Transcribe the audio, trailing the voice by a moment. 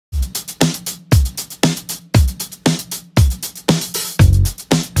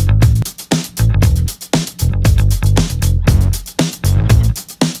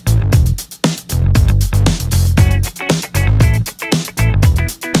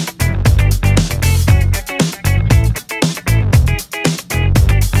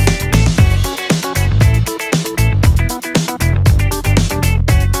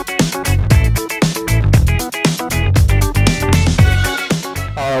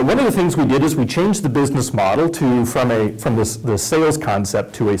One of the things we did is we changed the business model from the sales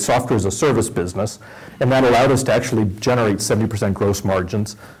concept to a software as a service business, and that allowed us to actually generate 70% gross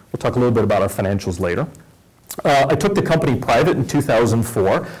margins. We'll talk a little bit about our financials later. I took the company private in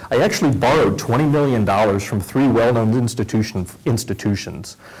 2004. I actually borrowed $20 million from three well-known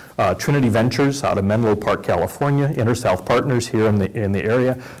institutions. Trinity Ventures out of Menlo Park, California, ePartners here in the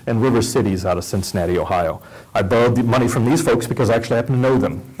area, and River Cities out of Cincinnati, Ohio. I borrowed the money from these folks because I actually happened to know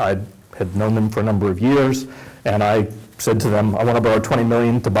them. I had known them for a number of years, and I said to them, I want to borrow $20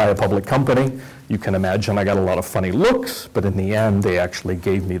 million to buy a public company. You can imagine I got a lot of funny looks, but in the end, they actually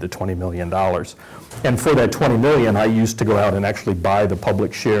gave me the $20 million. And for that $20 million, I used to go out and actually buy the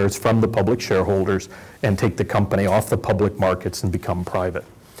public shares from the public shareholders and take the company off the public markets and become private.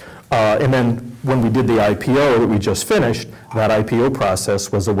 And then when we did the IPO that we just finished, that IPO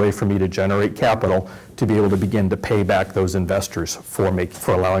process was a way for me to generate capital to be able to begin to pay back those investors for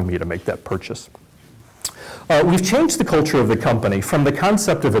allowing me to make that purchase. We've changed the culture of the company from the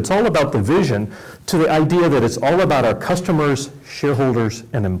concept of it's all about the vision to the idea that it's all about our customers, shareholders,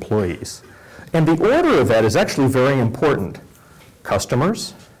 and employees. And the order of that is actually very important.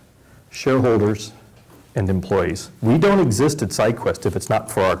 Customers, shareholders, and employees. We don't exist at SciQuest if it's not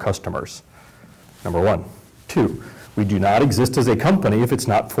for our customers, number one. Two, we do not exist as a company if it's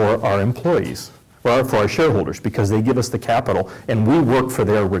not for our employees, or for our shareholders, because they give us the capital and we work for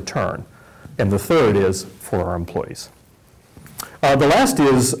their return. And the third is for our employees. The last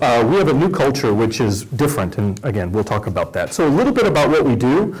is we have a new culture which is different, and again, we'll talk about that. So a little bit about what we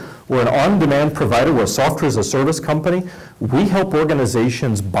do. We're an on-demand provider. We're a software as a service company. We help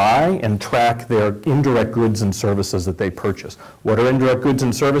organizations buy and track their indirect goods and services that they purchase. What are indirect goods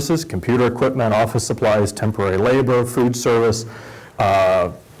and services? Computer equipment, office supplies, temporary labor, food service,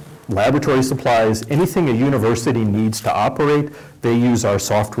 laboratory supplies, anything a university needs to operate, they use our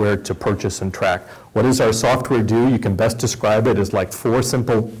software to purchase and track. What does our software do? You can best describe it as like four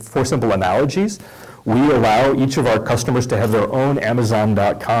simple analogies. We allow each of our customers to have their own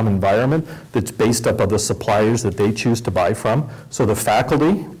Amazon.com environment that's based up of the suppliers that they choose to buy from. So the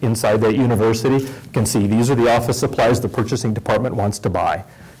faculty inside that university can see these are the office supplies the purchasing department wants to buy.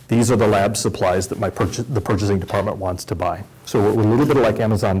 These are the lab supplies that the purchasing department wants to buy. So we're a little bit like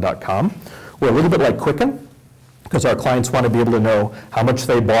Amazon.com. We're a little bit like Quicken, because our clients want to be able to know how much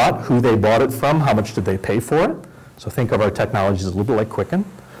they bought, who they bought it from, how much did they pay for it. So think of our technology as a little bit like Quicken.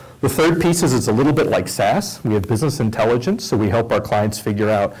 The third piece is it's a little bit like SaaS. We have business intelligence, so we help our clients figure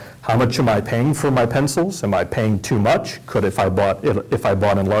out how much am I paying for my pencils? Am I paying too much? If I bought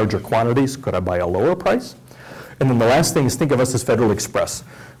in larger quantities, could I buy a lower price? And then the last thing is think of us as Federal Express.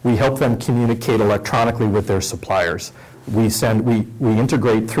 We help them communicate electronically with their suppliers. We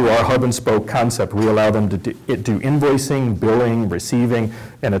integrate through our hub and spoke concept. We allow them to do invoicing, billing, receiving,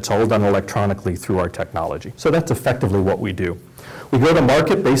 and it's all done electronically through our technology. So that's effectively what we do. We go to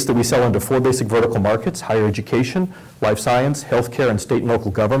market based that we sell into four basic vertical markets: higher education, life science, healthcare, and state and local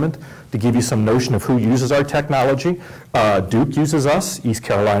government. To give you some notion of who uses our technology, Duke uses us, East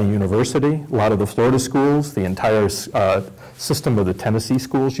Carolina University, a lot of the Florida schools, the entire system of the Tennessee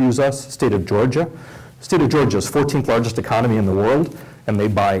schools use us, state of Georgia. State of Georgia is 14th largest economy in the world, and they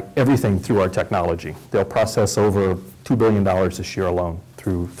buy everything through our technology. They'll process over $2 billion this year alone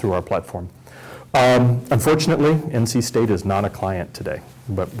through our platform. Unfortunately, NC State is not a client today,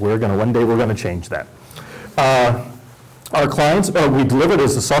 but one day we're going to change that. Our clients, we deliver it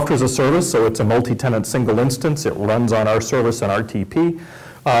as a software as a service, so it's a multi-tenant single instance. It runs on our service and RTP.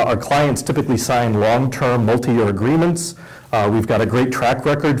 Our clients typically sign long-term, multi-year agreements. We've got a great track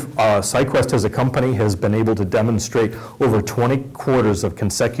record. SciQuest as a company has been able to demonstrate over 20 quarters of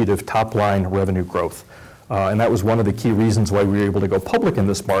consecutive top-line revenue growth. And that was one of the key reasons why we were able to go public in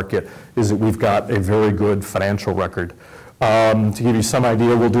this market, is that we've got a very good financial record. To give you some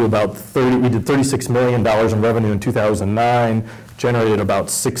idea, we did $36 million in revenue in 2009, generated about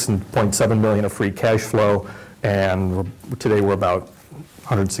 $6.7 million of free cash flow, and today we're about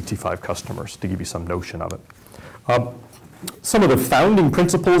 165 customers, to give you some notion of it. Some of the founding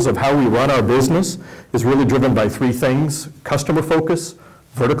principles of how we run our business is really driven by three things: customer focus,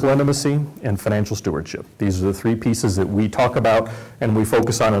 vertical intimacy, and financial stewardship. These are the three pieces that we talk about and we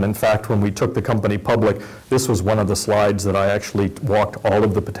focus on. And in fact, when we took the company public, this was one of the slides that I actually walked all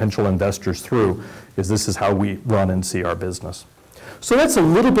of the potential investors through, is this is how we run and see our business. So that's a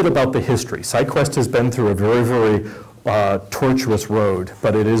little bit about the history. SciQuest has been through a very, very tortuous road,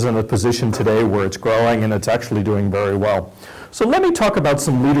 but it is in a position today where it's growing and it's actually doing very well. So let me talk about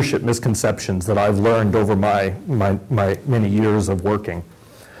some leadership misconceptions that I've learned over my many years of working.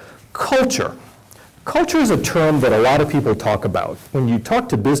 Culture. Culture is a term that a lot of people talk about. When you talk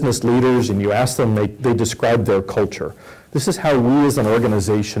to business leaders and you ask them, they describe their culture. This is how we as an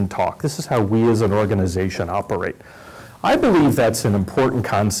organization talk. This is how we as an organization operate. I believe that's an important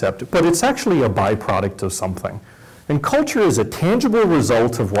concept, but it's actually a byproduct of something. And culture is a tangible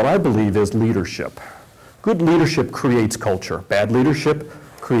result of what I believe is leadership. Good leadership creates culture. Bad leadership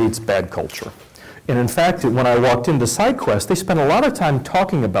creates bad culture. And in fact, when I walked into SciQuest, they spent a lot of time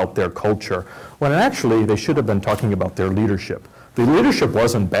talking about their culture, when actually they should have been talking about their leadership. The leadership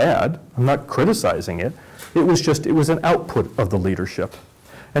wasn't bad. I'm not criticizing it. It was an output of the leadership.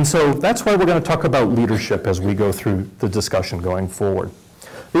 And so that's why we're going to talk about leadership as we go through the discussion going forward.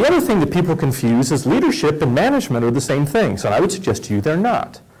 The other thing that people confuse is leadership and management are the same things, and I would suggest to you they're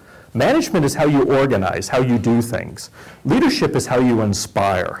not. Management is how you organize, how you do things. Leadership is how you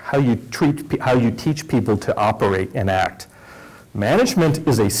inspire, how you teach people to operate and act. Management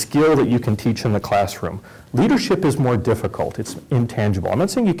is a skill that you can teach in the classroom. Leadership is more difficult. It's intangible. I'm not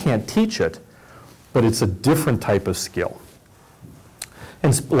saying you can't teach it, but it's a different type of skill.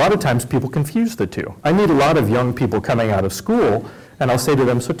 And a lot of times people confuse the two. I meet a lot of young people coming out of school, and I'll say to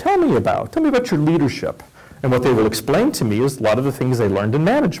them, so tell me about your leadership. And what they will explain to me is a lot of the things they learned in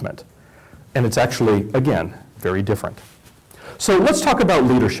management. And it's actually, again, very different. So let's talk about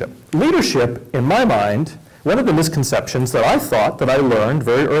leadership. Leadership, in my mind, one of the misconceptions that I thought that I learned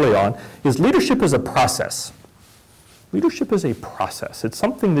very early on is leadership is a process. Leadership is a process. It's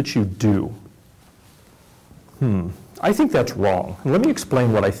something that you do. I think that's wrong. And let me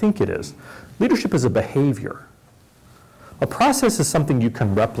explain what I think it is. Leadership is a behavior. A process is something you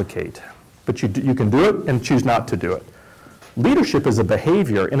can replicate. But you can do it and choose not to do it. Leadership is a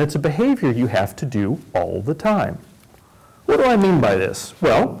behavior, and it's a behavior you have to do all the time. What do I mean by this?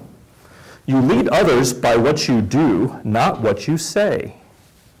 Well, you lead others by what you do, not what you say.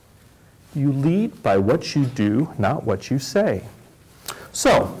 You lead by what you do, not what you say.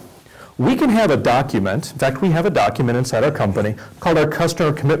 So, we can have a document, in fact, we have a document inside our company called our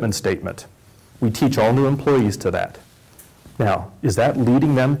customer commitment statement. We teach all new employees to that. Now, is that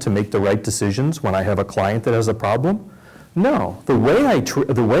leading them to make the right decisions when I have a client that has a problem? No. The way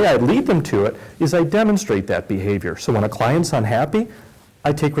I lead them to it is I demonstrate that behavior. So when a client's unhappy,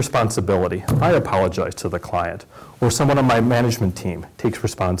 I take responsibility. I apologize to the client. Or someone on my management team takes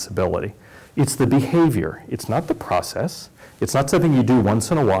responsibility. It's the behavior. It's not the process. It's not something you do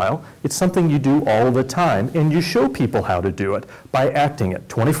once in a while. It's something you do all the time, and you show people how to do it by acting it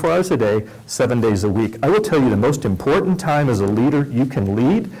 24 hours a day, 7 days a week. I will tell you the most important time as a leader you can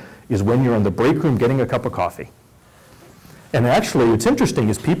lead is when you're in the break room getting a cup of coffee. And actually, what's interesting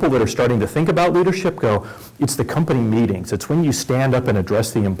is people that are starting to think about leadership go, it's the company meetings. It's when you stand up and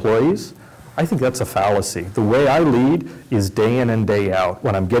address the employees. I think that's a fallacy. The way I lead is day in and day out.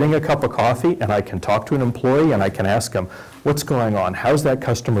 When I'm getting a cup of coffee and I can talk to an employee and I can ask them, what's going on? How's that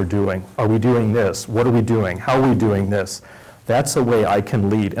customer doing? Are we doing this? What are we doing? How are we doing this? That's the way I can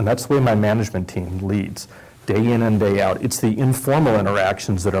lead, and that's the way my management team leads, day in and day out. It's the informal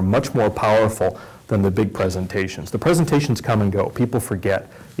interactions that are much more powerful than the big presentations. The presentations come and go. People forget.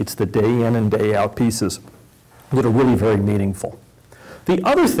 It's the day in and day out pieces that are really very meaningful. The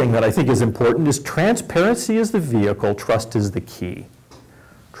other thing that I think is important is transparency is the vehicle, trust is the key.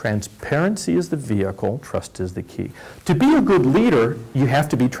 Transparency is the vehicle, trust is the key. To be a good leader, you have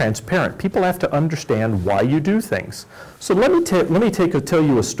to be transparent. People have to understand why you do things. So let me tell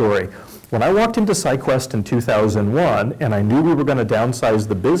you a story. When I walked into SciQuest in 2001 and I knew we were going to downsize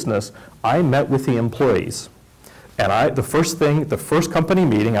the business, I met with the employees. And the first company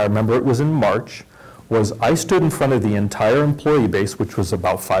meeting, I remember it was in March, was I stood in front of the entire employee base, which was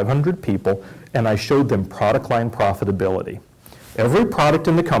about 500 people, and I showed them product line profitability. Every product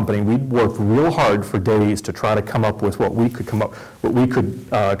in the company, we worked real hard for days to try to come up with what we could come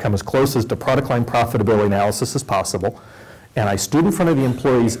as close as to product line profitability analysis as possible. And I stood in front of the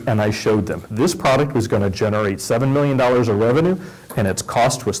employees and I showed them this product was going to generate $7 million of revenue and its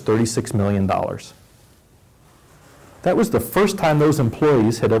cost was $36 million. That was the first time those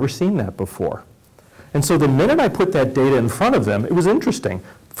employees had ever seen that before. And so the minute I put that data in front of them, it was interesting.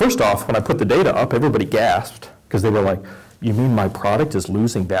 First off, when I put the data up, everybody gasped because they were like, you mean my product is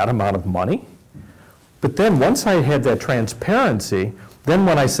losing that amount of money? But then once I had that transparency, then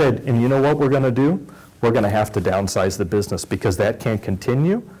when I said, and you know what we're going to do? We're going to have to downsize the business because that can't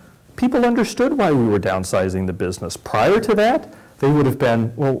continue. People understood why we were downsizing the business. Prior to that, they would have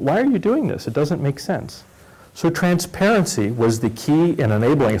been, well, why are you doing this? It doesn't make sense. So transparency was the key in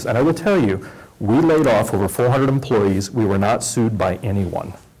enabling us. And I will tell you, we laid off over 400 employees. We were not sued by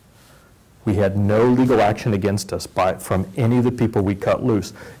anyone. We had no legal action against us from any of the people we cut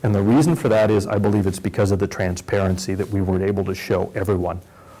loose. And the reason for that is, I believe it's because of the transparency that we were able to show everyone.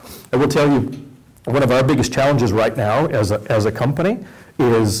 I will tell you, one of our biggest challenges right now as a company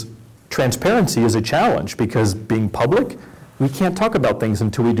is transparency is a challenge, because being public, we can't talk about things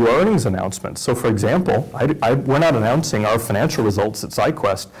until we do our earnings announcements. So for example, we're not announcing our financial results at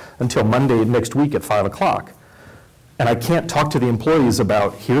SciQuest until Monday next week at 5 o'clock. And I can't talk to the employees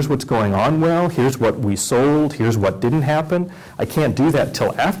about, here's what's going on well, here's what we sold, here's what didn't happen. I can't do that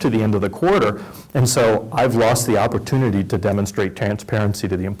till after the end of the quarter. And so I've lost the opportunity to demonstrate transparency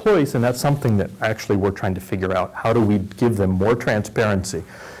to the employees, and that's something that actually we're trying to figure out. How do we give them more transparency,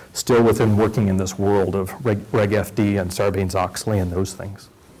 still within working in this world of Reg FD and Sarbanes-Oxley and those things.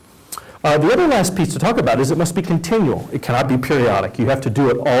 The other last piece to talk about is it must be continual. It cannot be periodic. You have to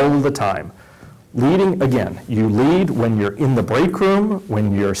do it all the time. Leading, again, you lead when you're in the break room,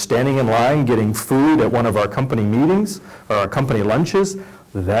 when you're standing in line getting food at one of our company meetings or our company lunches.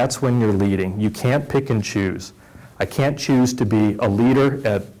 That's when you're leading. You can't pick and choose. I can't choose to be a leader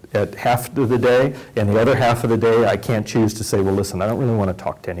at half of the day, and the other half of the day I can't choose to say, well, listen, I don't really want to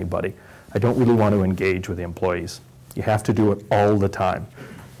talk to anybody. I don't really want to engage with the employees. You have to do it all the time.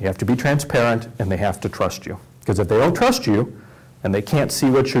 You have to be transparent, and they have to trust you. Because if they don't trust you and they can't see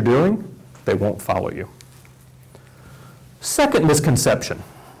what you're doing, they won't follow you. Second misconception,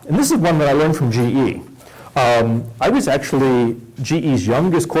 and this is one that I learned from GE. I was actually GE's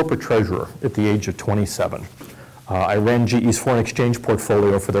youngest corporate treasurer at the age of 27. I ran GE's foreign exchange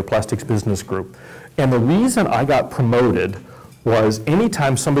portfolio for their plastics business group. And the reason I got promoted was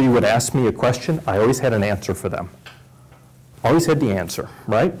anytime somebody would ask me a question, I always had an answer for them. Always had the answer,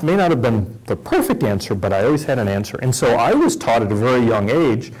 right? It may not have been the perfect answer, but I always had an answer. And so I was taught at a very young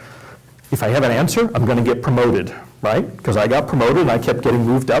age, if I have an answer, I'm going to get promoted, right? Because I got promoted and I kept getting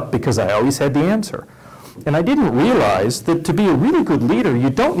moved up because I always had the answer. And I didn't realize that to be a really good leader, you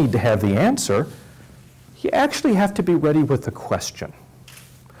don't need to have the answer. You actually have to be ready with the question.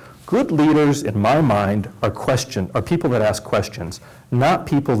 Good leaders, in my mind, are people that ask questions, not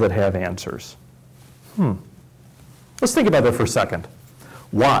people that have answers. Let's think about that for a second.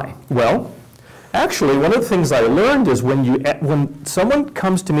 Why? Well, actually, one of the things I learned is when someone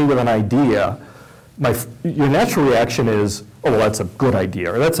comes to me with an idea, your natural reaction is, oh, well, that's a good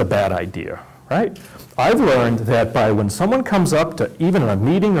idea, or that's a bad idea, right? I've learned that when someone comes up to, even in a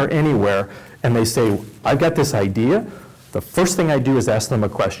meeting or anywhere, and they say, I've got this idea, the first thing I do is ask them a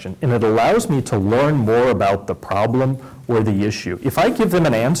question. And it allows me to learn more about the problem or the issue. If I give them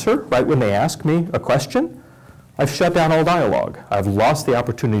an answer right when they ask me a question, I've shut down all dialogue. I've lost the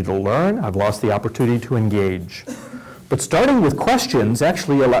opportunity to learn. I've lost the opportunity to engage. But starting with questions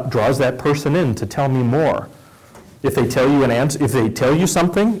actually draws that person in to tell me more. If they tell you an answer, if they tell you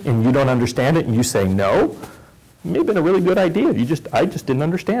something and you don't understand it and you say no, it may have been a really good idea. I just didn't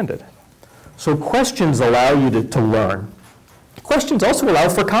understand it. So questions allow you to learn. Questions also allow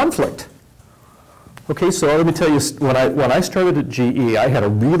for conflict. Okay, so let me tell you, when I started at GE, I had a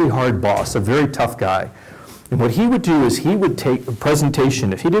really hard boss, a very tough guy. And what he would do is he would take a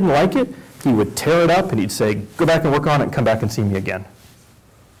presentation. If he didn't like it, he would tear it up and he'd say, go back and work on it and come back and see me again.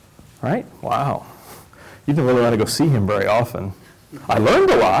 Right? Wow. You didn't really want to go see him very often. I learned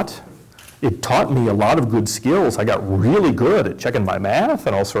a lot. It taught me a lot of good skills. I got really good at checking my math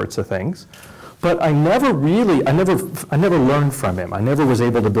and all sorts of things. But I never learned from him. I never was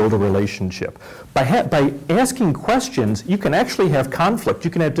able to build a relationship. By asking questions, you can actually have conflict. You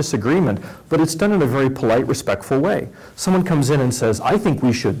can have disagreement, but it's done in a very polite, respectful way. Someone comes in and says, I think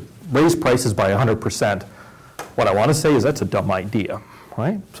we should raise prices by 100%. What I want to say is that's a dumb idea,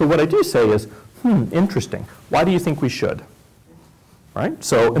 right? So what I do say is, interesting. Why do you think we should? Right?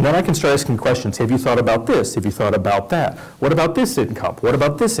 So, and then I can start asking questions. Have you thought about this? Have you thought about that? What about this income? What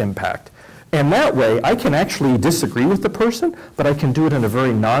about this impact? And that way, I can actually disagree with the person, but I can do it in a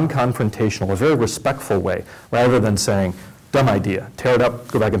very non-confrontational, a very respectful way, rather than saying, dumb idea, tear it up,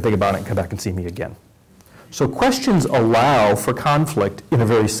 go back and think about it, and come back and see me again. So questions allow for conflict in a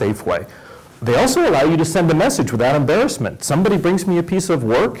very safe way. They also allow you to send a message without embarrassment. Somebody brings me a piece of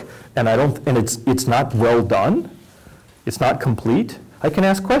work, and it's not well done, it's not complete. I can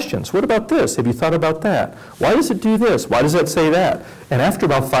ask questions. What about this? Have you thought about that? Why does it do this? Why does it say that? And after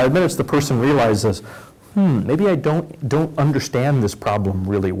about 5 minutes, the person realizes, maybe I don't understand this problem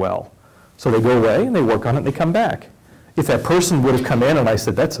really well. So they go away and they work on it and they come back. If that person would have come in and I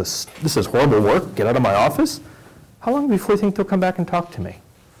said, this is horrible work, get out of my office, how long before you think they'll come back and talk to me?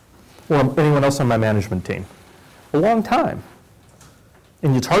 Or anyone else on my management team? A long time.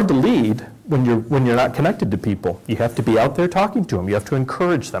 And it's hard to lead when you're not connected to people. You have to be out there talking to them. You have to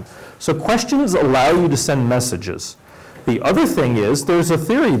encourage them. So questions allow you to send messages. The other thing is, there's a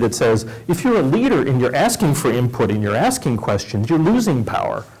theory that says if you're a leader and you're asking for input and you're asking questions, you're losing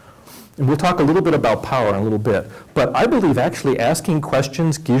power. And we'll talk a little bit about power in a little bit. But I believe actually asking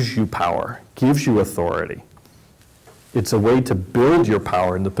questions gives you power, gives you authority. It's a way to build your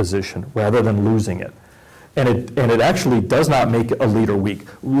power in the position rather than losing it. And it actually does not make a leader weak.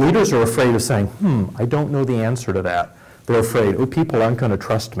 Leaders are afraid of saying, I don't know the answer to that. They're afraid, oh, people aren't going to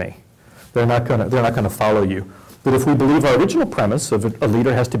trust me. They're not going to follow you. But if we believe our original premise of a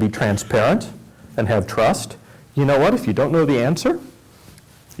leader has to be transparent and have trust, you know what? If you don't know the answer,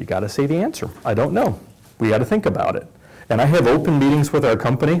 you got to say the answer. I don't know. We got to think about it. And I have open meetings with our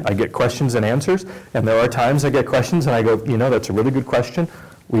company. I get questions and answers. And there are times I get questions and I go, that's a really good question.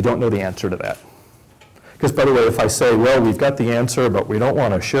 We don't know the answer to that. Because, by the way, if I say, well, we've got the answer, but we don't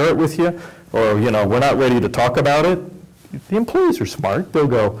want to share it with you, or, we're not ready to talk about it, the employees are smart. They'll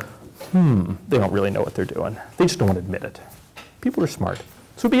go, they don't really know what they're doing. They just don't want to admit it. People are smart.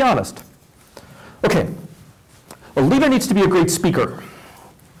 So be honest. Okay. A leader needs to be a great speaker.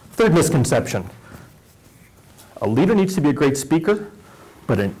 Third misconception. A leader needs to be a great speaker,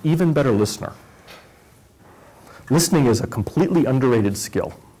 but an even better listener. Listening is a completely underrated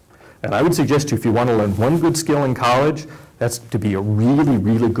skill. And I would suggest to you, if you want to learn one good skill in college, that's to be a really,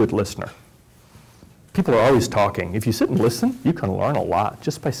 really good listener. People are always talking. If you sit and listen, you can learn a lot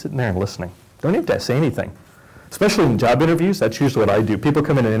just by sitting there and listening. Don't have to say anything. Especially in job interviews, that's usually what I do. People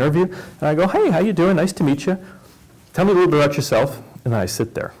come in an interview, and I go, hey, how you doing? Nice to meet you. Tell me a little bit about yourself, and then I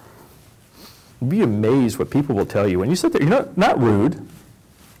sit there. You'd be amazed what people will tell you. When you sit there, you're not rude,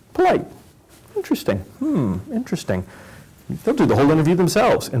 polite. Interesting. Interesting. They'll do the whole interview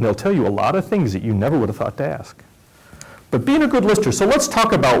themselves, and they'll tell you a lot of things that you never would have thought to ask. But being a good listener, so let's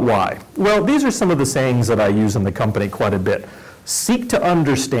talk about why. Well, these are some of the sayings that I use in the company quite a bit. Seek to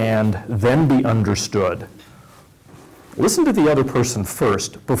understand, then be understood. Listen to the other person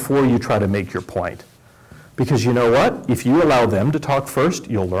first before you try to make your point. Because you know what? If you allow them to talk first,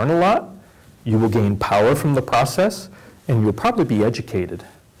 you'll learn a lot, you will gain power from the process, and you'll probably be educated.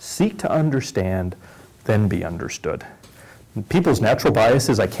 Seek to understand, then be understood. People's natural bias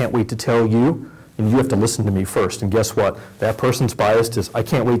is, I can't wait to tell you, and you have to listen to me first. And guess what? That person's bias is, I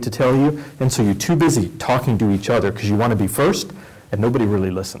can't wait to tell you, and so you're too busy talking to each other because you want to be first, and nobody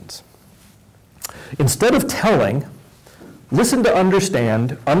really listens. Instead of telling, listen to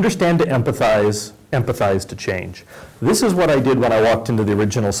understand, understand to empathize, empathize to change. This is what I did when I walked into the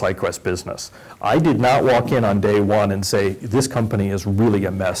original SciQuest business. I did not walk in on day one and say, this company is really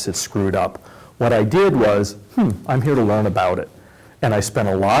a mess, it's screwed up. What I did was, I'm here to learn about it. And I spent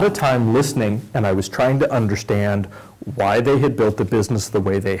a lot of time listening, and I was trying to understand why they had built the business the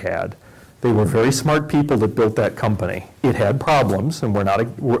way they had. They were very smart people that built that company. It had problems, and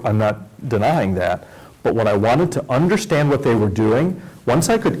I'm not denying that. But when I wanted to understand what they were doing, once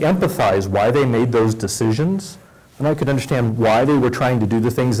I could empathize why they made those decisions, and I could understand why they were trying to do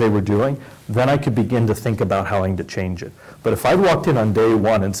the things they were doing, then I could begin to think about how to change it. But if I'd walked in on day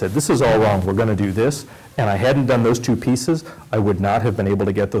one and said, this is all wrong, we're going to do this, and I hadn't done those two pieces, I would not have been able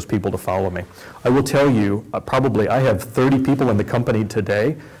to get those people to follow me. I will tell you, probably I have 30 people in the company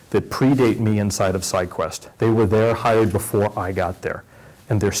today that predate me inside of SciQuest. They were there, hired before I got there,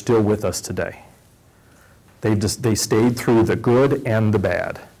 and they're still with us today. They stayed through the good and the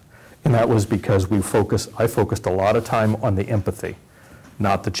bad. And that was because I focused a lot of time on the empathy,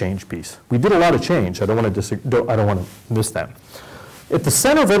 not the change piece. We did a lot of change. I don't want to miss that. At the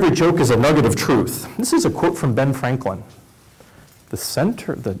center of every joke is a nugget of truth. This is a quote from Ben Franklin. The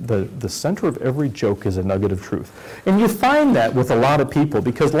center of every joke is a nugget of truth. And you find that with a lot of people,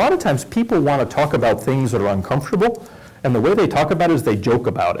 because a lot of times people want to talk about things that are uncomfortable, and the way they talk about it is they joke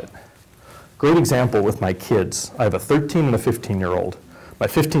about it. Great example with my kids. I have a 13 and a 15-year-old. My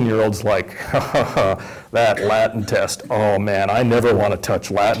 15-year-old's like, that Latin test, oh man, I never want to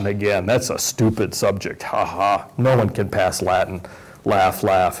touch Latin again. That's a stupid subject, no one can pass Latin. Laugh,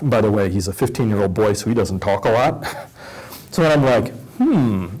 laugh. And by the way, he's a 15-year-old boy, so he doesn't talk a lot. So I'm like,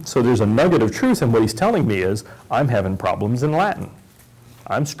 so there's a nugget of truth, and what he's telling me is, I'm having problems in Latin.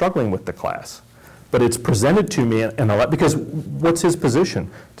 I'm struggling with the class. But it's presented to me in a lot, because what's his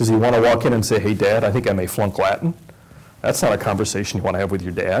position? Does he want to walk in and say, hey, Dad, I think I may flunk Latin? That's not a conversation you want to have with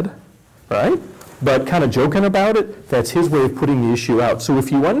your dad, right? But kind of joking about it, that's his way of putting the issue out. So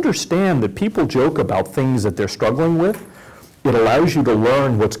if you understand that people joke about things that they're struggling with, it allows you to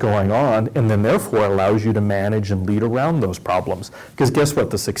learn what's going on, and then therefore allows you to manage and lead around those problems. Because guess what?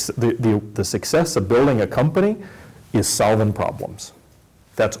 The success of building a company is solving problems.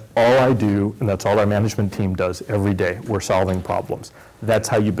 That's all I do, and that's all our management team does every day. We're solving problems. That's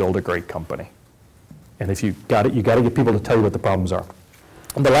how you build a great company. And if you got to get people to tell you what the problems are.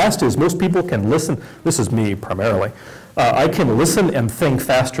 And the last is most people can listen. This is me primarily. I can listen and think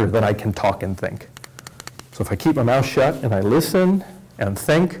faster than I can talk and think. So if I keep my mouth shut and I listen and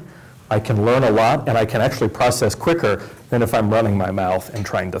think, I can learn a lot, and I can actually process quicker than if I'm running my mouth and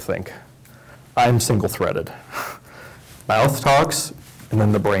trying to think. I'm single-threaded. Mouth talks, and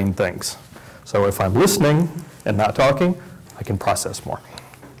then the brain thinks. So if I'm listening and not talking, I can process more.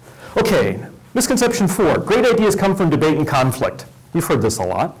 Okay, misconception 4. Great ideas come from debate and conflict. You've heard this a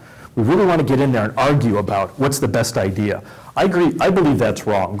lot. We really want to get in there and argue about what's the best idea. I agree. I believe that's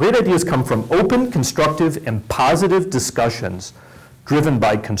wrong. Great ideas come from open, constructive, and positive discussions driven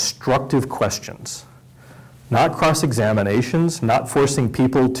by constructive questions. Not cross-examinations, not forcing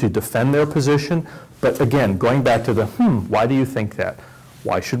people to defend their position, but again, going back to the, why do you think that?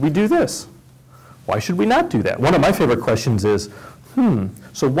 Why should we do this? Why should we not do that? One of my favorite questions is,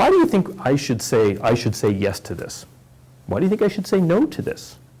 so why do you think I should say yes to this? Why do you think I should say no to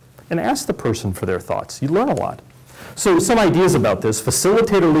this? And ask the person for their thoughts. You learn a lot. So some ideas about this.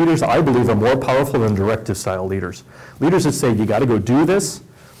 Facilitator leaders, I believe, are more powerful than directive style leaders. Leaders that say, you got to go do this,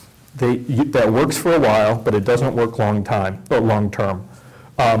 that works for a while, but it doesn't work long term.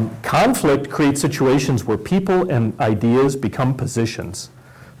 Conflict creates situations where people and ideas become positions.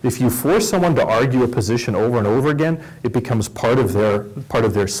 If you force someone to argue a position over and over again, it becomes part of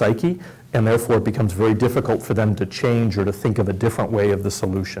their psyche, and therefore it becomes very difficult for them to change or to think of a different way of the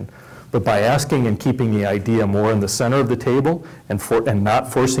solution. But by asking and keeping the idea more in the center of the table and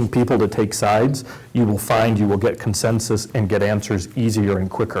not forcing people to take sides, you will find you will get consensus and get answers easier and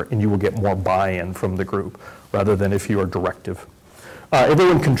quicker, and you will get more buy-in from the group rather than if you are directive.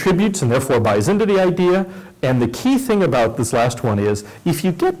 Everyone contributes and therefore buys into the idea. And the key thing about this last one is if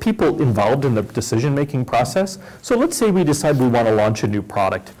you get people involved in the decision-making process, so let's say we decide we want to launch a new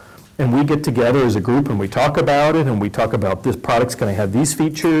product. And we get together as a group and we talk about it, and we talk about this product's going to have these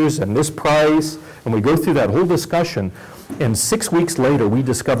features and this price, and we go through that whole discussion. And 6 weeks later, we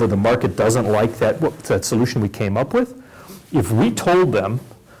discover the market doesn't like that solution we came up with. If we told them,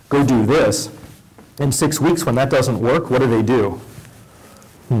 go do this, in 6 weeks when that doesn't work, what do?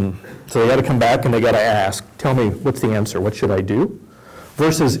 So they got to come back and they got to ask, tell me, what's the answer? What should I do?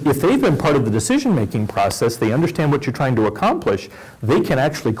 Versus if they've been part of the decision-making process, they understand what you're trying to accomplish, they can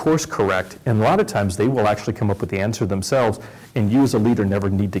actually course correct, and a lot of times they will actually come up with the answer themselves, and you as a leader never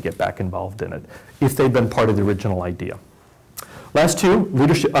need to get back involved in it if they've been part of the original idea. Last two,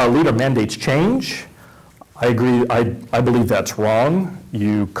 leader mandates change. I agree, I believe that's wrong.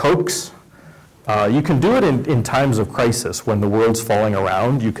 You coax. You can do it in times of crisis when the world's falling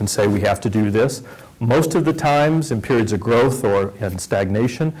around. You can say we have to do this. Most of the times in periods of growth or in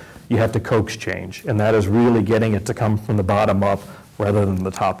stagnation, you have to coax change, and that is really getting it to come from the bottom up rather than the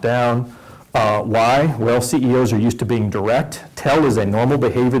top down. Why? Well, CEOs are used to being direct. Tell is a normal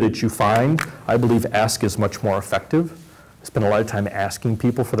behavior that you find. I believe ask is much more effective. I spend a lot of time asking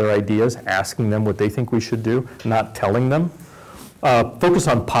people for their ideas, asking them what they think we should do, not telling them. Focus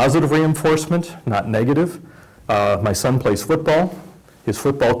on positive reinforcement, not negative. My son plays football. His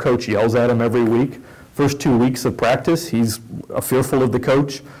football coach yells at him every week. First 2 weeks of practice, he's fearful of the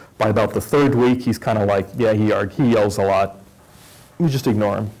coach. By about the third week, he's kind of like, yeah, he yells a lot. You just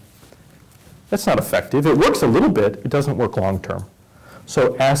ignore him. That's not effective. It works a little bit. It doesn't work long term.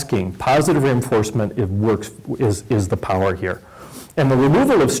 So asking, positive reinforcement, it works, is the power here. And the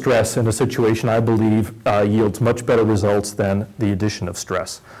removal of stress in a situation, I believe, yields much better results than the addition of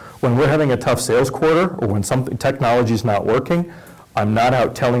stress. When we're having a tough sales quarter or when technology is not working, I'm not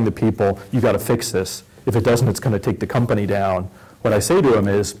out telling the people, you got to fix this. If it doesn't, it's going to take the company down. What I say to them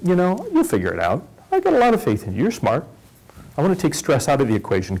is, you'll figure it out. I got a lot of faith in you. You're smart. I want to take stress out of the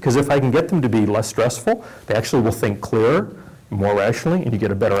equation, because if I can get them to be less stressful, they actually will think clearer, more rationally, and you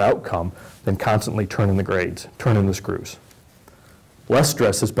get a better outcome than constantly turning the grades, turning the screws. Less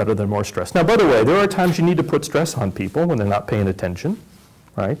stress is better than more stress. Now, by the way, there are times you need to put stress on people when they're not paying attention,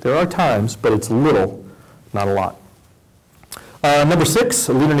 right? There are times, but it's little, not a lot. Number 6,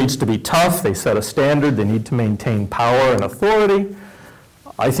 a leader needs to be tough. They set a standard. They need to maintain power and authority.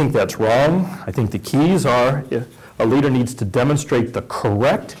 I think that's wrong. I think the keys are a leader needs to demonstrate the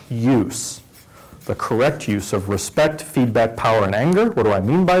correct use of respect, feedback, power, and anger. What do I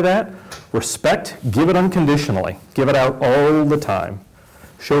mean by that? Respect, give it unconditionally. Give it out all the time.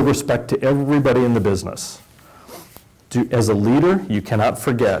 Show respect to everybody in the business. As a leader, you cannot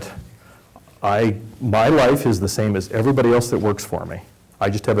forget, my life is the same as everybody else that works for me. I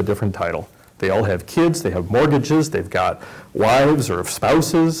just have a different title. They all have kids, they have mortgages, they've got wives or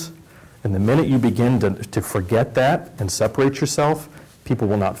spouses. And the minute you begin to forget that and separate yourself, people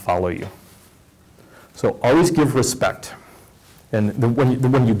will not follow you. So always give respect. And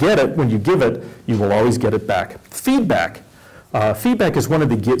when you get it, when you give it, you will always get it back. Feedback. Feedback is one of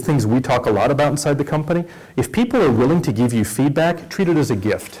the things we talk a lot about inside the company. If people are willing to give you feedback, treat it as a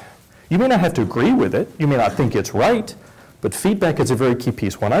gift. You may not have to agree with it. You may not think it's right. But feedback is a very key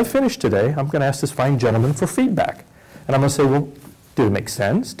piece. When I finish today, I'm going to ask this fine gentleman for feedback. And I'm going to say, well, did it make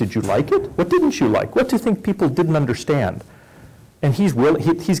sense? Did you like it? What didn't you like? What do you think people didn't understand? And he's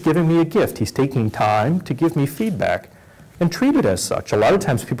giving me a gift. He's taking time to give me feedback and treat it as such. A lot of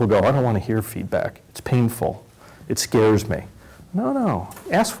times people go, I don't want to hear feedback. It's painful. It scares me. No,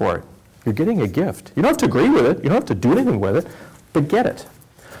 ask for it. You're getting a gift. You don't have to agree with it. You don't have to do anything with it, but get it.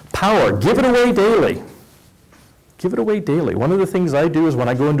 Power, give it away daily. Give it away daily. One of the things I do is when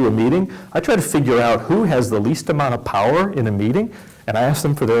I go into a meeting, I try to figure out who has the least amount of power in a meeting, and I ask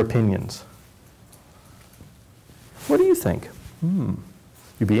them for their opinions. What do you think?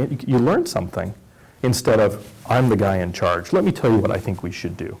 You learn something instead of, I'm the guy in charge. Let me tell you what I think we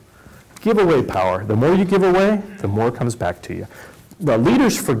should do. Give away power. The more you give away, the more comes back to you. Well,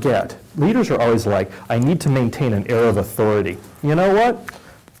 leaders forget. Leaders are always like, I need to maintain an air of authority. You know what?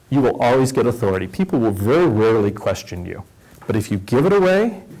 You will always get authority. People will very rarely question you. But if you give it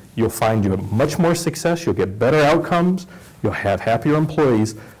away, you'll find you have much more success, you'll get better outcomes, you'll have happier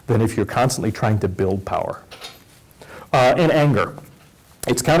employees than if you're constantly trying to build power. And anger.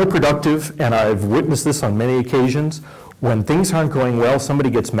 It's counterproductive, and I've witnessed this on many occasions. When things aren't going well, somebody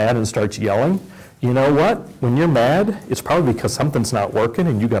gets mad and starts yelling. You know what? When you're mad, it's probably because something's not working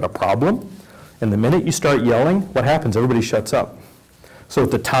and you got a problem. And the minute you start yelling, what happens? Everybody shuts up. So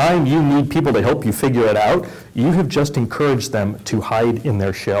at the time you need people to help you figure it out, you have just encouraged them to hide in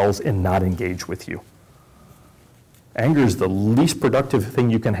their shells and not engage with you. Anger is the least productive thing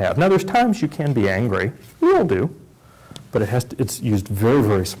you can have. Now there's times you can be angry. We all do. But it's used very,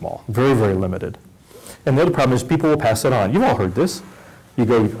 very small, very, very limited. And the other problem is people will pass it on. You've all heard this. I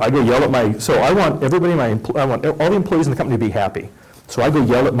go yell at so I want everybody, I want all the employees in the company to be happy. So I go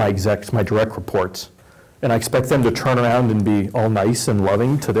yell at my execs, my direct reports. And I expect them to turn around and be all nice and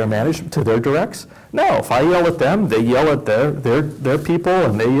loving to their management, to their directs. No, if I yell at them, they yell at their people,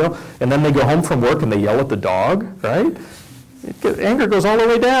 and they yell, and then they go home from work and they yell at the dog, right? Anger goes all the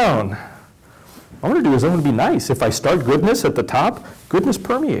way down. What I want to do is I want to be nice. If I start goodness at the top, goodness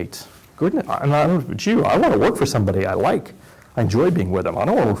permeates. Goodness, I don't know about you. I want to work for somebody I like. I enjoy being with them. I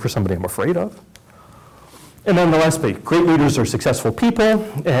don't want to work for somebody I'm afraid of. And then the last bit, great leaders are successful people,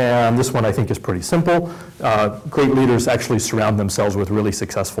 and this one I think is pretty simple. Great leaders actually surround themselves with really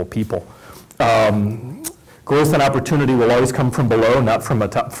successful people. Growth and opportunity will always come from below, not from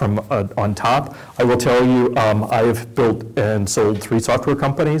on top. I will tell you, I have built and sold 3 software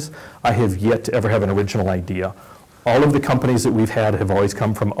companies. I have yet to ever have an original idea. All of the companies that we've had have always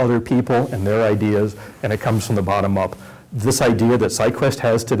come from other people and their ideas, and it comes from the bottom up. This idea that SciQuest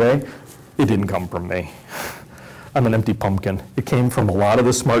has today, it didn't come from me. I'm an empty pumpkin. It came from a lot of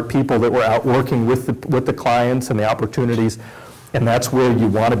the smart people that were out working with the clients and the opportunities, and that's where you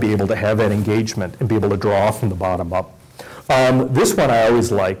want to be able to have that engagement and be able to draw from the bottom up. This one I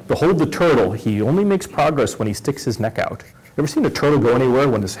always like. Behold the turtle. He only makes progress when he sticks his neck out. Ever seen a turtle go anywhere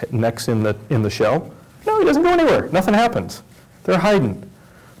when his neck's in the shell? No, he doesn't go anywhere. Nothing happens. They're hiding.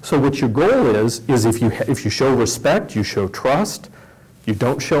 So what your goal is if you show respect, you show trust, you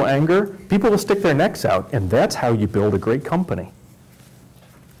don't show anger, people will stick their necks out, and that's how you build a great company.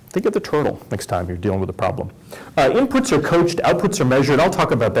 Think of the turtle next time you're dealing with a problem. Inputs are coached, outputs are measured. I'll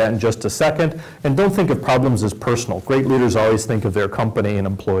talk about that in just a second. And don't think of problems as personal. Great leaders always think of their company and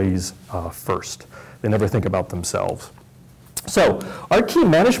employees first. They never think about themselves. So our key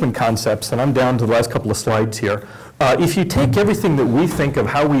management concepts, and I'm down to the last couple of slides here. If you take everything that we think of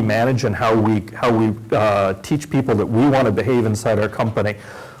how we manage and how we teach people that we want to behave inside our company,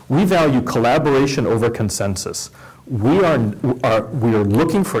 we value collaboration over consensus. We are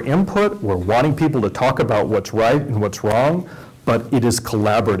looking for input. We're wanting people to talk about what's right and what's wrong, but it is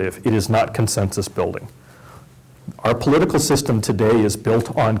collaborative. It is not consensus building. Our political system today is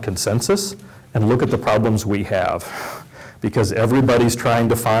built on consensus, and look at the problems we have, because everybody's trying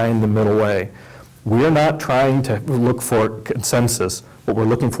to find the middle way. We're not trying to look for consensus. What we're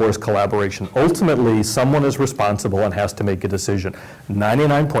looking for is collaboration. Ultimately, someone is responsible and has to make a decision.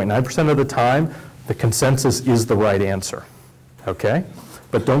 99.9% of the time, the consensus is the right answer, okay?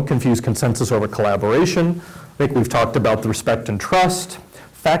 But don't confuse consensus over collaboration. I think we've talked about the respect and trust.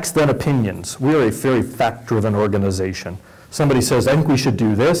 Facts, then opinions. We are a very fact-driven organization. Somebody says, I think we should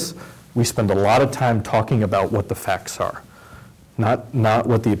do this. We spend a lot of time talking about what the facts are, not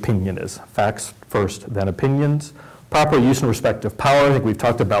what the opinion is. Facts first, then opinions. Proper use and respect of power, I think we've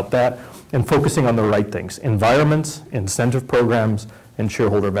talked about that, and focusing on the right things. Environments, incentive programs, and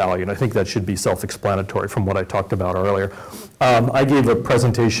shareholder value. And I think that should be self-explanatory from what I talked about earlier. I gave a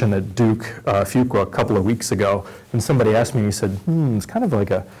presentation at Duke Fuqua a couple of weeks ago, and somebody asked me, he said, it's kind of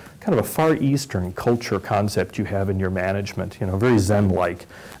like a Far Eastern culture concept you have in your management, very Zen-like.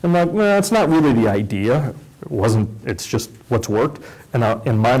 I'm like, well, it's not really the idea. It's just what's worked. And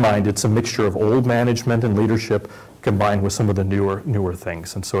in my mind, it's a mixture of old management and leadership combined with some of the newer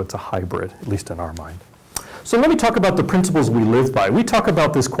things. And so it's a hybrid, at least in our mind. So let me talk about the principles we live by. We talk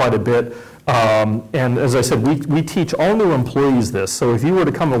about this quite a bit, and as I said, we teach all new employees this. So if you were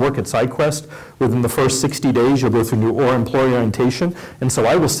to come and work at SciQuest, within the first 60 days, you'll go through new employee orientation. And so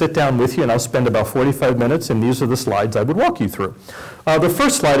I will sit down with you, and I'll spend about 45 minutes, and these are the slides I would walk you through. The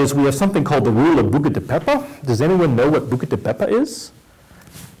first slide is we have something called the rule of Buca di Beppo. Does anyone know what Buca di Beppo is?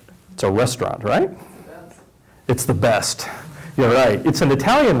 It's a restaurant, right? It's the best. You're right. It's an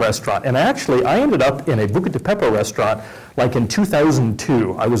Italian restaurant. And actually, I ended up in a Buca di Beppo restaurant like in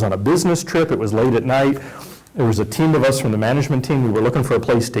 2002. I was on a business trip. It was late at night. There was a team of us from the management team. We were looking for a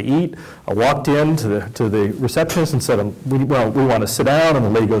place to eat. I walked in to the receptionist and said, we want to sit down. And the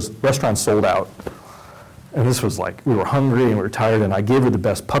lady goes, restaurant's sold out. And this was like, we were hungry and we were tired. And I gave her the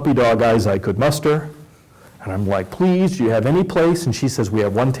best puppy dog eyes I could muster. And I'm like, please, do you have any place? And she says, we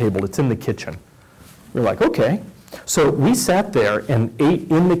have one table. It's in the kitchen. We're like, okay. So we sat there and ate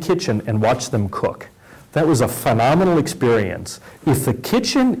in the kitchen and watched them cook. That was a phenomenal experience. If the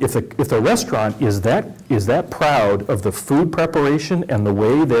kitchen, if the restaurant is that proud of the food preparation and the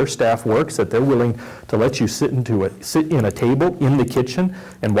way their staff works, that they're willing to let you sit in a table in the kitchen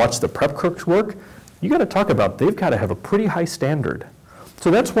and watch the prep cooks work, you got to talk about they've got to have a pretty high standard. So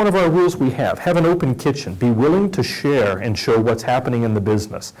that's one of our rules we have. Have an open kitchen. Be willing to share and show what's happening in the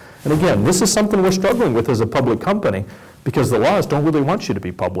business. And again, this is something we're struggling with as a public company because the laws don't really want you to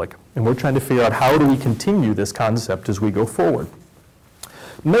be public. And we're trying to figure out how do we continue this concept as we go forward.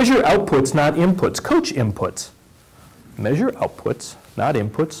 Measure outputs, not inputs. Coach inputs. Measure outputs, not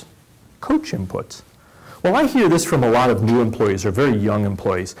inputs. Coach inputs. Well, I hear this from a lot of new employees or very young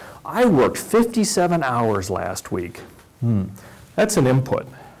employees. I worked 57 hours last week. That's an input.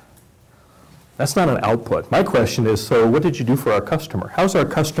 That's not an output. My question is, so what did you do for our customer? How's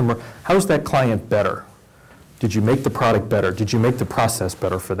that client better? Did you make the product better? Did you make the process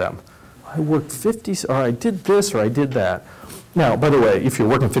better for them? I worked 50, or I did this, or I did that. Now, by the way, if you're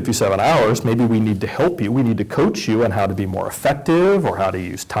working 57 hours, maybe we need to help you. We need to coach you on how to be more effective or how to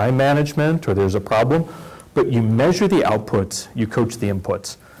use time management, or there's a problem. But you measure the outputs, you coach the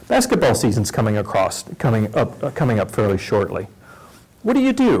inputs. Basketball season's coming up fairly shortly. What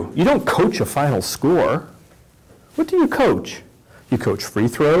do? You don't coach a final score. What do you coach? You coach free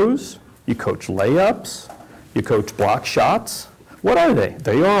throws, you coach layups, you coach block shots. What are they?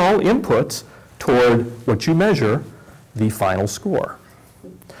 They are all inputs toward what you measure, the final score.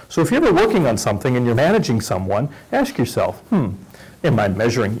 So if you're ever working on something and you're managing someone, ask yourself, am I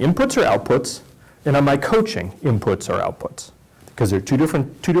measuring inputs or outputs? And am I coaching inputs or outputs? Because they're two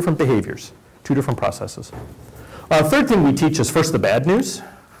different behaviors, two different processes. Third thing we teach is first the bad news.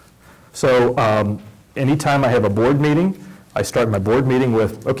 So anytime I have a board meeting, I start my board meeting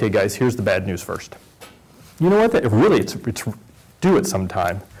with, okay guys, here's the bad news first. You know what, do it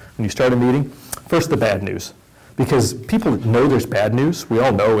sometime. When you start a meeting, first the bad news. Because people know there's bad news, we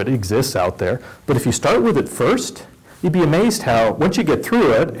all know it exists out there, but if you start with it first, you'd be amazed how, once you get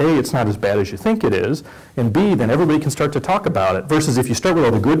through it, A, it's not as bad as you think it is, and B, then everybody can start to talk about it. Versus if you start with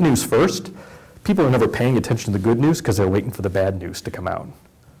all the good news first, people are never paying attention to the good news because they're waiting for the bad news to come out.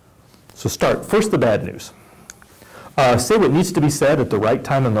 So start, first the bad news. Say what needs to be said at the right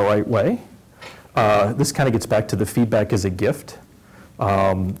time and the right way. This kind of gets back to the feedback as a gift.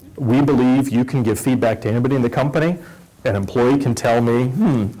 We believe you can give feedback to anybody in the company. An employee can tell me,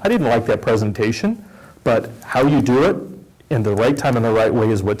 I didn't like that presentation, but how you do it in the right time and the right way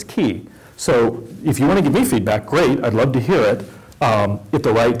is what's key. So if you want to give me feedback, great, I'd love to hear it at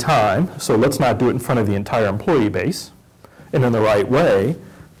the right time. So let's not do it in front of the entire employee base. And in the right way,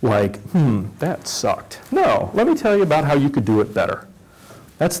 like, that sucked. No, let me tell you about how you could do it better.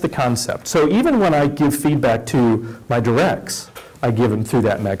 That's the concept. So even when I give feedback to my directs, I give them through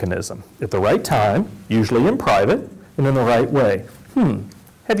that mechanism. At the right time, usually in private, and in the right way.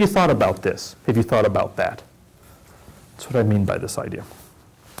 Have you thought about this? Have you thought about that? That's what I mean by this idea.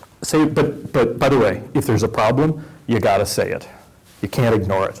 But by the way, if there's a problem, you got to say it. You can't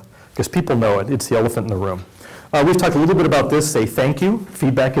ignore it because people know it. It's the elephant in the room. We've talked a little bit about this, say thank you.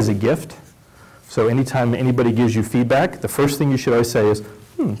 Feedback is a gift. So anytime anybody gives you feedback, the first thing you should always say is,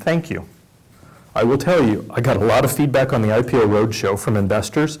 thank you. I will tell you, I got a lot of feedback on the IPO roadshow from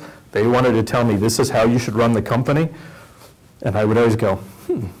investors. They wanted to tell me this is how you should run the company. And I would always go,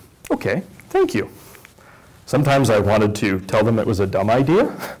 okay, thank you. Sometimes I wanted to tell them it was a dumb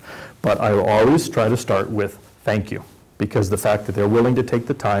idea, but I will always try to start with thank you, because the fact that they're willing to take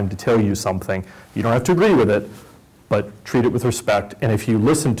the time to tell you something, you don't have to agree with it, but treat it with respect. And if you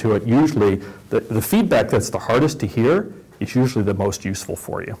listen to it, usually the feedback that's the hardest to hear is usually the most useful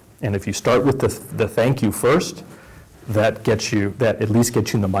for you. And if you start with the thank you first, that at least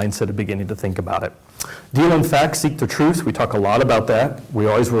gets you in the mindset of beginning to think about it. Deal in facts, seek the truth. We talk a lot about that. We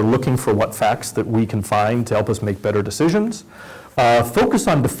always were looking for what facts that we can find to help us make better decisions. Focus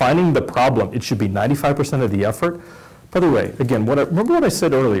on defining the problem. It should be 95% of the effort. By the way, again, remember what I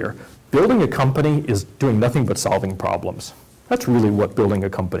said earlier. Building a company is doing nothing but solving problems. That's really what building a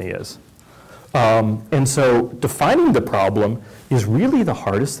company is. And so defining the problem is really the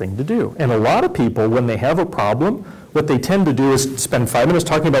hardest thing to do. And a lot of people, when they have a problem, what they tend to do is spend 5 minutes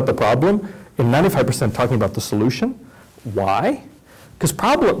talking about the problem and 95% talking about the solution. Why? Because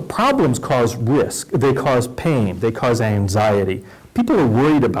problems cause risk, they cause pain, they cause anxiety. People are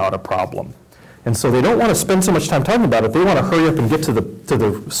worried about a problem. And so they don't want to spend so much time talking about it. They want to hurry up and get to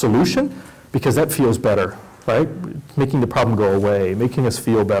the solution because that feels better, right? Making the problem go away, making us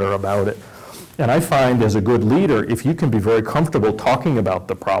feel better about it. And I find as a good leader, if you can be very comfortable talking about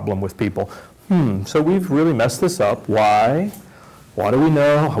the problem with people, so we've really messed this up. Why? What do we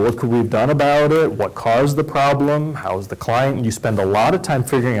know? What could we have done about it? What caused the problem? How's the client? And you spend a lot of time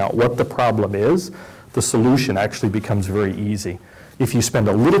figuring out what the problem is. The solution actually becomes very easy. If you spend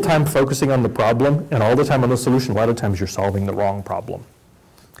a little time focusing on the problem and all the time on the solution, a lot of times you're solving the wrong problem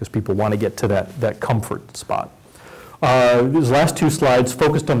because people want to get to that comfort spot. These last 2 slides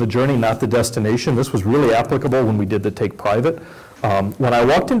focused on the journey, not the destination. This was really applicable when we did the take private. When I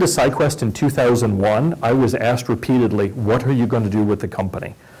walked into SciQuest in 2001, I was asked repeatedly, what are you going to do with the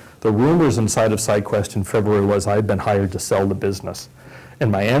company? The rumors inside of SciQuest in February was I had been hired to sell the business.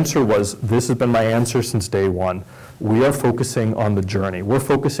 And my answer was, this has been my answer since day one. We are focusing on the journey. We're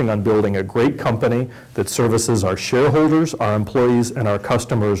focusing on building a great company that services our shareholders, our employees, and our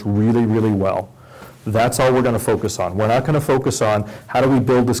customers really, really well. That's all we're going to focus on. We're not going to focus on how do we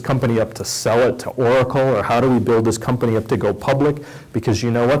build this company up to sell it to Oracle, or how do we build this company up to go public, because you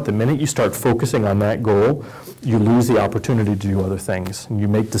know what? The minute you start focusing on that goal, you lose the opportunity to do other things. And you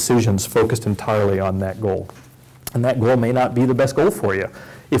make decisions focused entirely on that goal. And that goal may not be the best goal for you.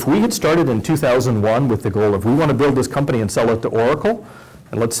 If we had started in 2001 with the goal of we want to build this company and sell it to Oracle,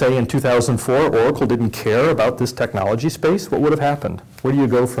 and let's say in 2004 Oracle didn't care about this technology space, what would have happened? Where do you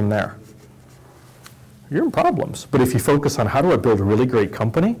go from there? You're in problems. But if you focus on how do I build a really great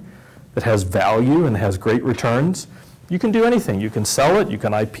company that has value and has great returns, you can do anything. You can sell it, you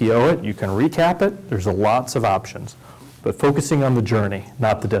can IPO it, you can recap it. There's lots of options. But focusing on the journey,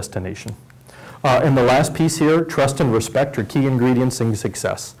 not the destination. And the last piece here, trust and respect are key ingredients in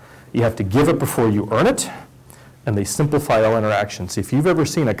success. You have to give it before you earn it, and they simplify all interactions. If you've ever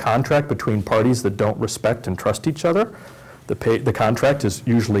seen a contract between parties that don't respect and trust each other, the contract is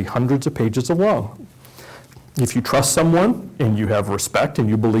usually hundreds of pages long. If you trust someone and you have respect and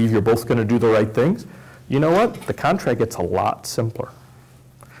you believe you're both going to do the right things, you know what? The contract gets a lot simpler.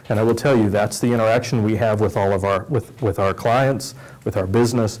 And I will tell you, that's the interaction we have with all of our clients, with our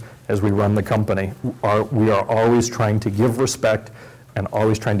business, as we run the company. We are always trying to give respect and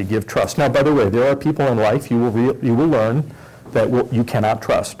always trying to give trust. Now, by the way, there are people in life you will learn that you cannot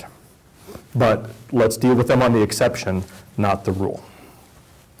trust. But let's deal with them on the exception, not the rule.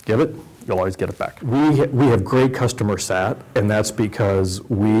 Give it, you'll always get it back. We have great customer sat, and that's because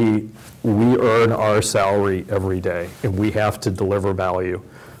we earn our salary every day, and we have to deliver value.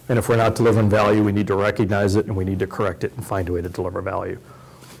 And if we're not delivering value, we need to recognize it, and we need to correct it and find a way to deliver value.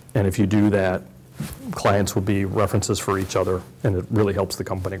 And if you do that, clients will be references for each other, and it really helps the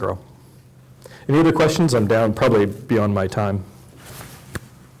company grow. Any other questions? I'm down probably beyond my time.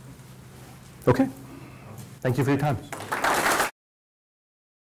 Okay. Thank you for your time.